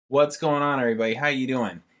What's going on, everybody? How you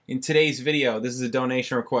doing? In today's video, this is a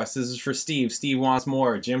donation request. This is for Steve. Steve wants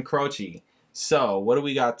more. Jim Croce. So, what do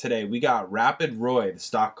we got today? We got Rapid Roy, the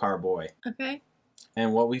stock car boy. Okay.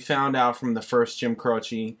 And what we found out from the first Jim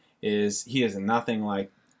Croce is he is nothing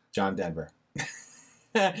like John Denver.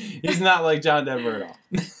 He's not like John Denver at all.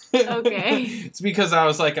 Okay. It's because I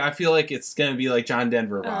was like, I feel like it's going to be like John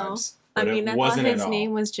Denver vibes. I But mean, it I wasn't thought his at all.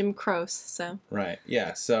 name was Jim CROCE, so. Right,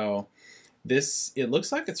 yeah, so this, it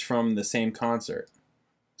looks like it's from the same concert.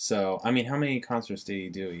 So, I mean, how many concerts did he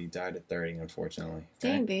do? He died at 30, unfortunately.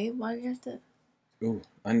 Dang, babe, why do you have to? Ooh,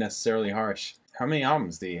 unnecessarily harsh. How many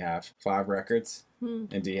albums did he have? 5 records? And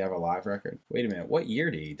did he have a live record? Wait a minute, what year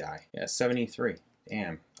did he die? Yeah, 73.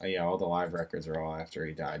 Damn. Oh yeah, all the live records are all after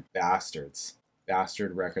he died. Bastards.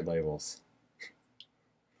 Bastard record labels.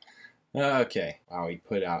 Okay. Wow, he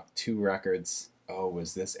put out 2 records. Oh,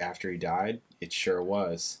 was this after he died? It sure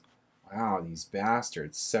was. Wow, these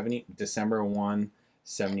bastards. December 1,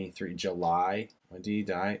 73. July. When did he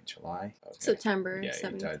die? July? Okay. September. Yeah,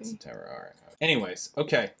 73. he died September. All right. Anyways,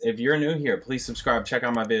 okay. If you're new here, please subscribe. Check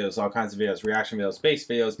out my videos, all kinds of videos, reaction videos, bass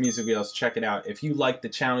videos, music videos. Check it out. If you like the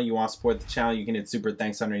channel, you want to support the channel, you can hit super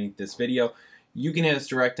thanks underneath this video. You can hit us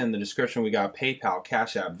direct in the description. We got PayPal,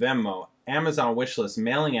 Cash App, Venmo, Amazon wishlist,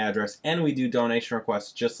 mailing address, and we do donation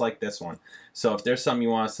requests just like this one. So if there's something you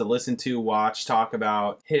want us to listen to, watch, talk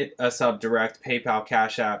about, hit us up direct, PayPal,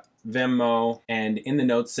 Cash App, Venmo, and in the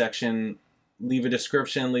notes section, leave a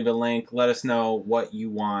description, leave a link, let us know what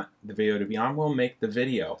you want the video to be on. We'll make the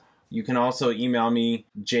video. You can also email me,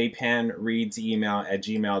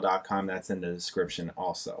 jpanreadsemail@gmail.com. That's in the description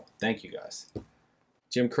also. Thank you guys.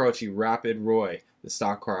 Jim Croce, Rapid Roy, the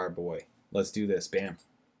stock car boy. Let's do this. Bam.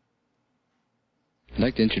 I'd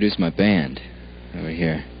like to introduce my band over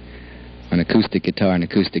here. An acoustic guitar and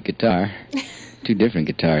acoustic guitar. 2 different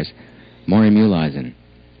guitars. Maury Muleisen.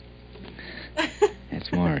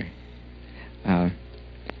 That's Maury.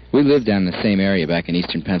 We lived down in the same area back in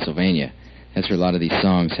eastern Pennsylvania. That's where a lot of these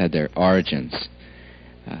songs had their origins.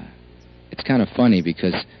 It's kind of funny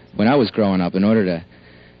because when I was growing up, in order to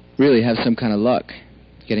really have some kind of luck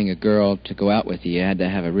getting a girl to go out with you, you had to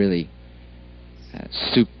have a really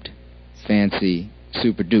souped, fancy,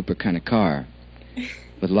 super-duper kind of car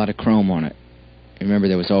with a lot of chrome on it. I remember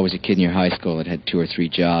there was always a kid in your high school that had 2 or 3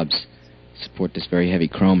 jobs to support this very heavy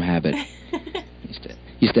chrome habit.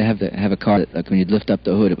 Used to have a car that, like, when you'd lift up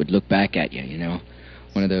the hood, it would look back at you, you know?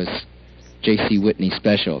 One of those J.C. Whitney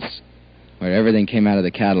specials where everything came out of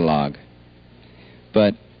the catalog.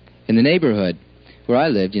 But in the neighborhood where I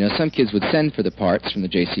lived, you know, some kids would send for the parts from the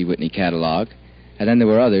J.C. Whitney catalog, and then there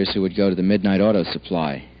were others who would go to the Midnight Auto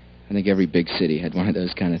Supply. I think every big city had one of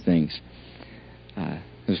those kind of things. There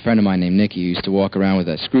was a friend of mine named Nicky who used to walk around with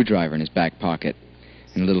a screwdriver in his back pocket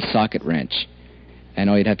and a little socket wrench. And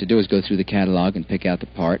all you'd have to do is go through the catalog and pick out the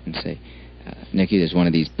part and say, Nicky, there's one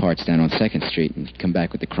of these parts down on 2nd Street, and you'd come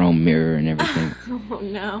back with the chrome mirror and everything. Oh,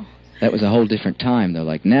 no. That was a whole different time, though.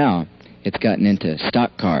 Like now, it's gotten into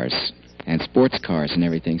stock cars and sports cars and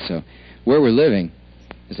everything. So where we're living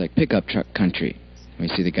is like pickup truck country. We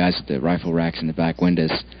see the guys with the rifle racks in the back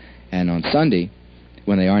windows. And on Sunday,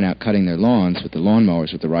 when they aren't out cutting their lawns with the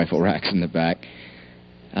lawnmowers with the rifle racks in the back,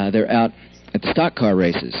 they're out at the stock car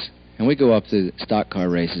races. And we go up to the stock car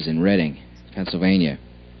races in Reading, Pennsylvania,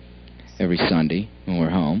 every Sunday when we're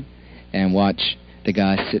home, and watch the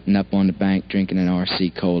guys sitting up on the bank drinking an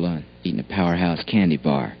RC Cola and eating a Powerhouse candy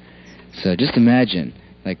bar. So just imagine,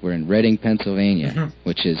 like we're in Reading, Pennsylvania,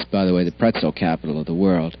 which is, by the way, the pretzel capital of the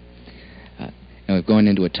world. And we're going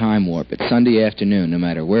into a time warp. It's Sunday afternoon, no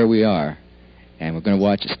matter where we are, and we're going to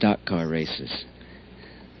watch the stock car races.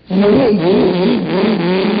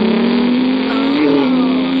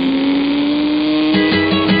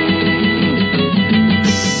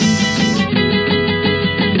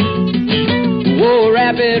 Whoa,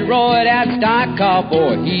 Rapid Roy, that stock car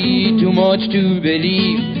boy, he too much to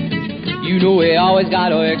believe. You know he always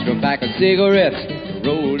got an extra pack of cigarettes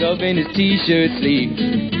rolled up in his t-shirt sleeve.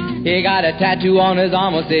 He got a tattoo on his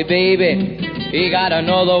arm that say baby. He got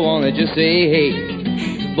another one that just say hey.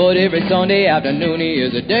 But every Sunday afternoon he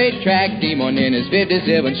is a dirt track demon in his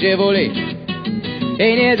 57 Chevrolet.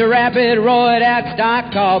 Ain't it a Rapid Roy, that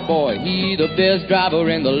stock car boy, he the best driver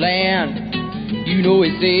in the land. You know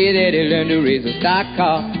he say that he learned to race a stock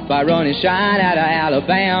car by running shine out of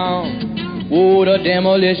Alabama. Oh, the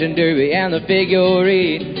demolition derby and the figure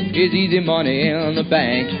 8 is easy money in the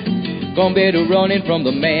bank. Compared to running from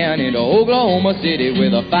the man into Oklahoma City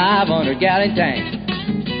with a 500-gallon tank.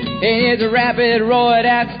 And it's a Rapid Roy,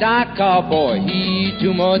 that stock car boy, he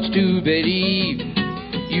too much to believe.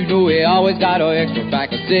 You know he always got an extra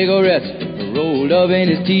pack of cigarettes rolled up in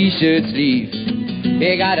his t-shirt sleeve.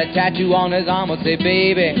 He got a tattoo on his arm that say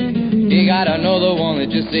baby. He got another one that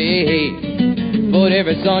just say hey. But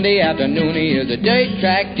every Sunday afternoon he is a dirt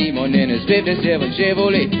track demon in his 57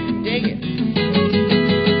 Chevrolet. Dig it.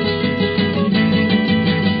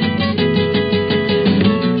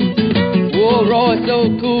 Oh, Roy's so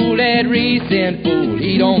cool, that recent fool.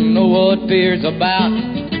 He don't know what fear's about.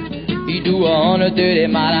 He do 130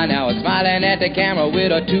 miles an hour, smiling at the camera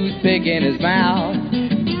with a toothpick in his mouth.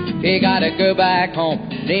 He got a girl back home,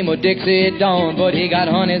 name of Dixie Dawn, but he got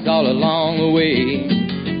honeys all along the way.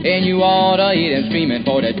 And you oughta hear him screaming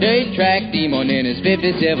for the dirt track demon in his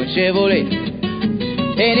 57 Chevrolet.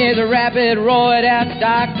 And here's a rapid Roy, that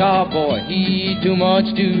stock car boy, he too much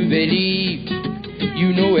to believe.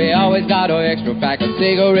 You know he always got an extra pack of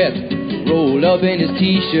cigarettes rolled up in his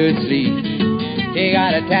t-shirt sleeve. He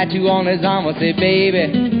got a tattoo on his arm that say baby.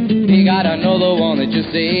 He got another one that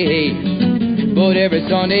just say hey. But every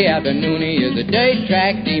Sunday afternoon he is a dirt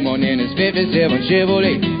track demon in his 57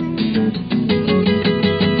 Chevrolet.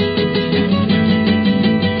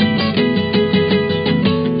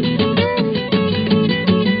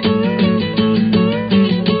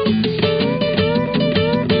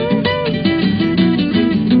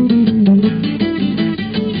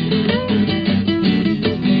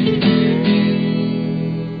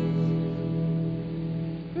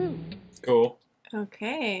 Cool.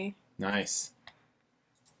 Okay. Nice.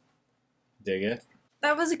 Dig it?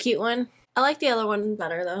 That was a cute one. I like the other one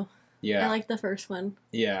better, though. Yeah. I like the first one.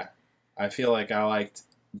 Yeah. I feel like I liked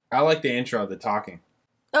the intro, the talking.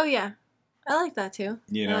 Oh, yeah. I like that, too.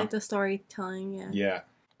 You know? I like the storytelling, yeah. Yeah.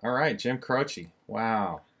 All right, Jim Croce.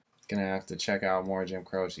 Wow. Gonna have to check out more Jim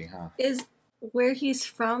Croce, huh? Is where he's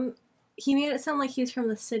from, he made it sound like he's from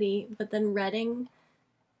the city, but then Reading,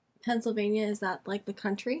 Pennsylvania, is that like the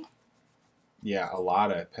country? Yeah, a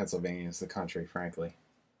lot of Pennsylvania is the country, frankly.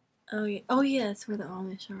 Oh, yeah. Oh, yeah, that's where the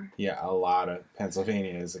Amish are. Yeah, a lot of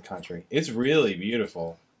Pennsylvania is the country. It's really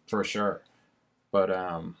beautiful, for sure. But,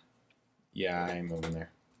 yeah, I ain't moving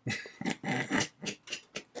there.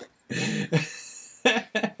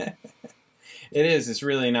 It is. It's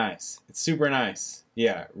really nice. It's super nice.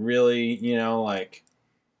 Yeah, really, you know, like,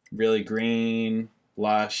 really green,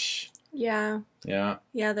 lush. Yeah. Yeah.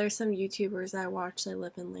 Yeah, there's some YouTubers I watch that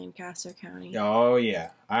live in Lancaster County. Oh,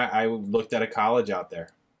 yeah. I looked at a college out there.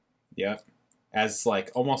 Yep. As,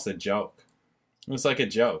 like, almost a joke. It was like a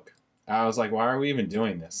joke. I was like, why are we even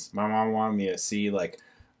doing this? My mom wanted me to see, like,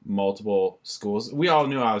 multiple schools. We all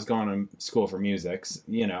knew I was going to school for musics,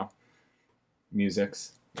 you know.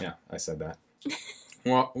 Musics. Yeah, I said that.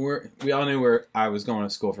 Well, we all knew where I was going to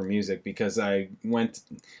school for music because I was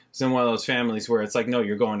in one of those families where it's like, no,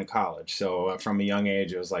 you're going to college. So from a young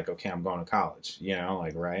age, it was like, okay, I'm going to college, you know,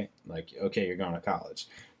 like, right? Like, okay, you're going to college.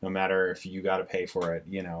 No matter if you got to pay for it,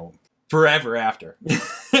 you know, forever after.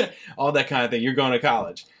 All that kind of thing. You're going to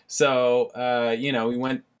college. So, you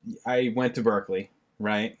know, I went to Berkeley,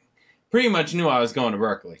 right? Pretty much knew I was going to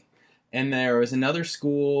Berkeley. And there was another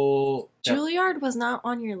school. Juilliard was not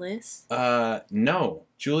on your list? No.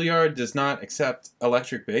 Juilliard does not accept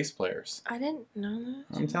electric bass players. I didn't know that.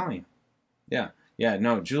 I'm telling you. Yeah. Yeah,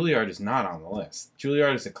 no, Juilliard is not on the list.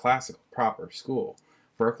 Juilliard is a classical, proper school.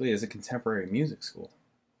 Berkeley is a contemporary music school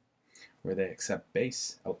where they accept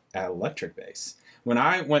bass, electric bass. When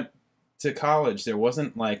I went to college, there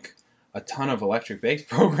wasn't, like, a ton of electric bass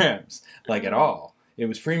programs, like, at all. It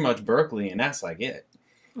was pretty much Berkeley, and that's, like, it.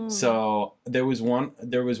 So there was one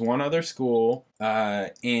other school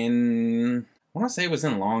in, I want to say it was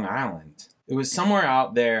in Long Island. It was somewhere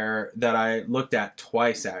out there that I looked at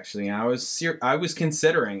twice actually, and I was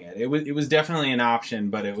considering it. It was definitely an option,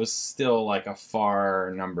 but it was still like a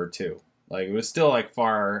far number two. Like it was still like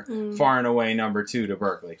far and away number two to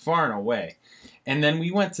Berkeley, far and away. And then we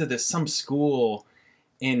went to some school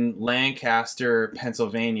in Lancaster,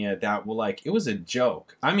 Pennsylvania, that like it was a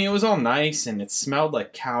joke. I mean, it was all nice and it smelled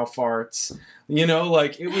like cow farts, you know,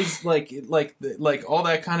 like it was like all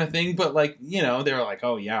that kind of thing. But like, you know, they were like,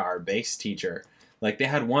 oh yeah, our bass teacher. Like they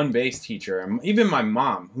had one bass teacher, and even my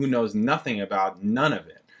mom, who knows nothing about none of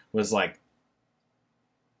it, was like,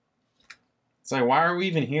 it's like, why are we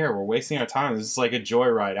even here? We're wasting our time. This is like a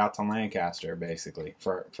joyride out to Lancaster, basically,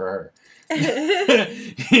 for her.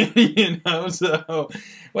 You know, so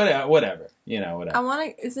whatever. You know, whatever. I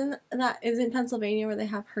want to. Isn't Pennsylvania where they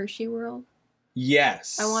have Hershey World?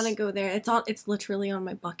 Yes. I want to go there. It's literally on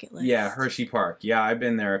my bucket list. Yeah, Hershey Park. Yeah, I've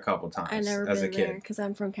been there a couple times. I never as been a kid. there because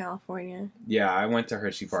I'm from California. Yeah, I went to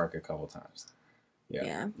Hershey Park a couple times.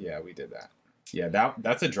 Yeah, we did that. Yeah,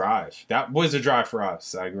 that's a drive. That was a drive for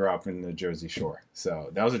us. I grew up in the Jersey Shore, so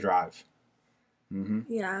that was a drive. Mm-hmm.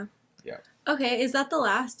 Yeah. Yeah. Okay, is that the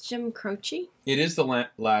last Jim Croce? It is the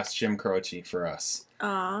last Jim Croce for us.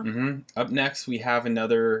 Up next, we have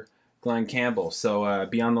another Glenn Campbell. So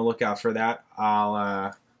be on the lookout for that.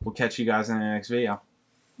 We'll catch you guys in the next video.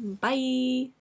 Bye.